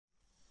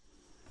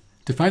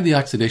To find the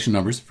oxidation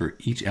numbers for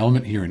each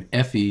element here in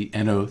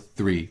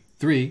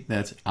FeNO3,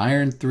 that's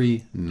iron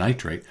 3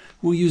 nitrate,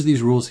 we'll use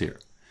these rules here.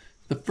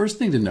 The first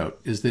thing to note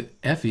is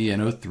that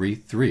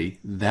FeNO3,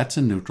 that's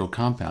a neutral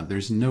compound.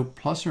 There's no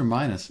plus or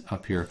minus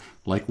up here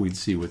like we'd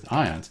see with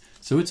ions,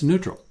 so it's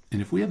neutral.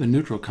 And if we have a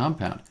neutral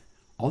compound,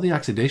 all the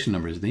oxidation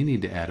numbers, they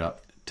need to add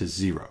up to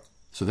 0.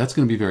 So that's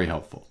going to be very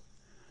helpful.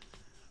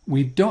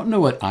 We don't know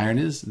what iron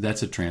is.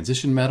 That's a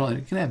transition metal, and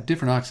it can have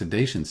different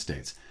oxidation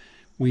states.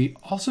 We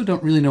also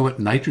don't really know what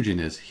nitrogen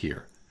is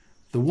here.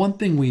 The one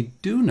thing we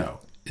do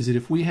know is that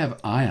if we have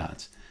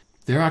ions,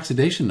 their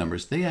oxidation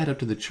numbers, they add up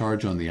to the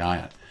charge on the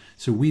ion.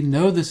 So we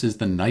know this is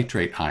the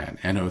nitrate ion,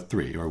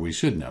 NO3, or we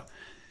should know.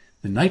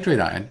 The nitrate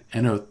ion,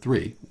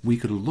 NO3, we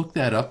could look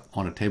that up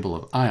on a table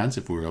of ions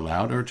if we were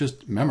allowed, or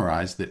just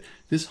memorize that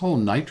this whole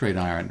nitrate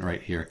ion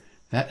right here,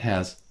 that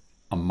has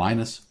a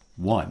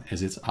 -1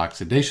 as its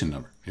oxidation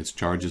number. Its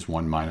charge is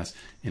 1-,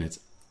 and its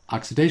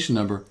oxidation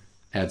number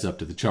adds up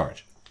to the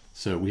charge.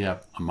 So we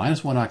have a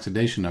 -1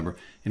 oxidation number,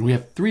 and we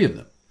have 3 of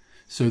them.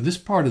 So this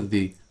part of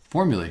the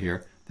formula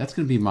here, that's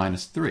going to be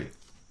 -3.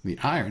 The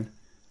iron,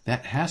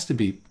 that has to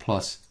be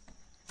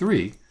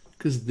 +3,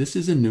 because this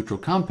is a neutral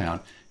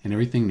compound, and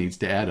everything needs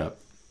to add up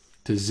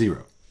to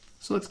 0.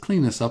 So let's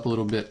clean this up a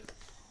little bit.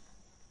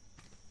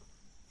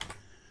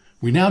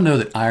 We now know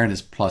that iron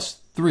is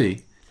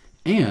 +3,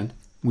 and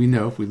we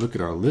know, if we look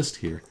at our list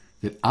here,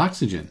 that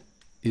oxygen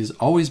is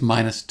always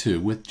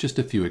 -2 with just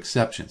a few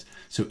exceptions.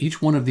 So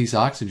each one of these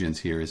oxygens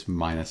here is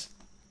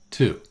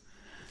 -2.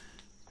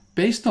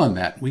 Based on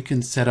that, we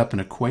can set up an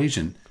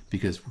equation,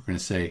 because we're going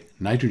to say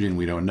nitrogen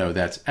we don't know,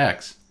 that's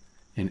X,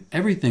 and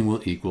everything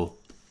will equal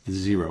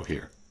 0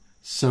 here.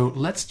 So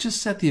let's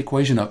just set the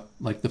equation up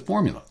like the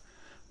formula.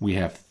 We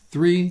have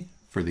 3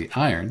 for the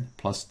iron,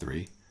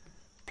 +3,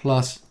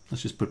 plus,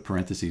 let's just put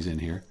parentheses in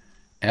here,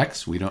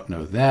 X, we don't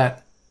know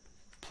that,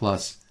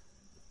 plus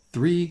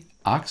 3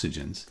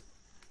 oxygens,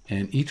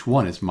 and each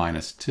one is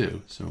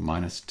 -2, so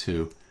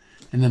 -2.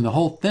 And then the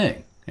whole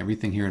thing,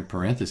 everything here in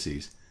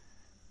parentheses,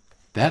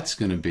 that's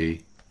going to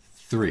be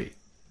 3.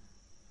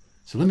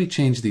 So let me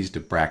change these to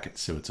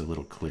brackets so it's a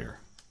little clearer.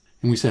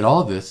 And we said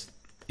all of this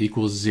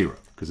equals 0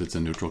 because it's a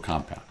neutral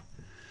compound.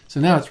 So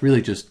now it's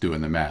really just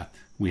doing the math.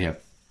 We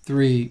have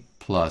 3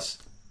 plus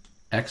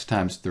x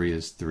times 3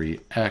 is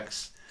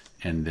 3x,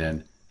 and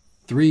then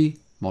 3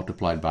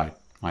 multiplied by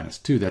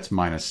 -2, that's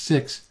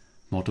 -6,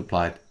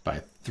 multiplied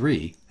by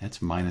 3, that's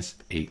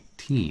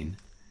 -18.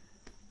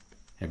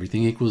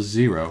 Everything equals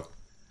 0.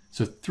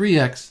 So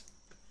 3x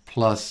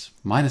plus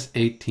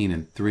 -18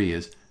 and 3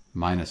 is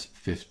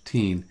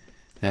 -15.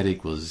 That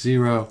equals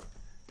 0.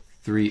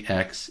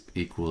 3x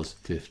equals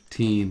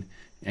 15.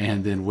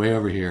 And then way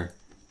over here,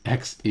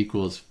 x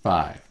equals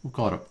 5. We'll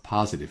call it a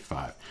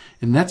 +5.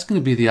 And that's going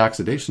to be the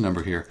oxidation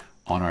number here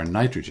on our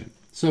nitrogen.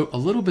 So a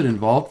little bit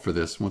involved for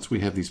this. Once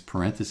we have these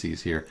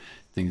parentheses here,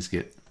 things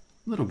get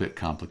a little bit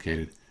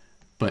complicated.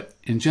 But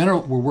in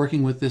general, we're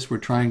working with this. We're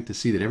trying to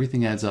see that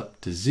everything adds up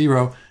to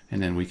 0,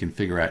 and then we can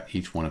figure out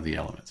each one of the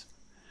elements.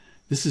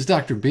 This is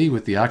Dr. B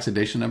with the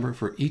oxidation number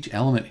for each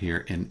element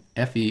here in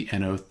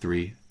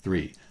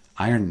FeNO3,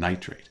 iron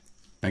nitrate.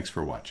 Thanks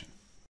for watching.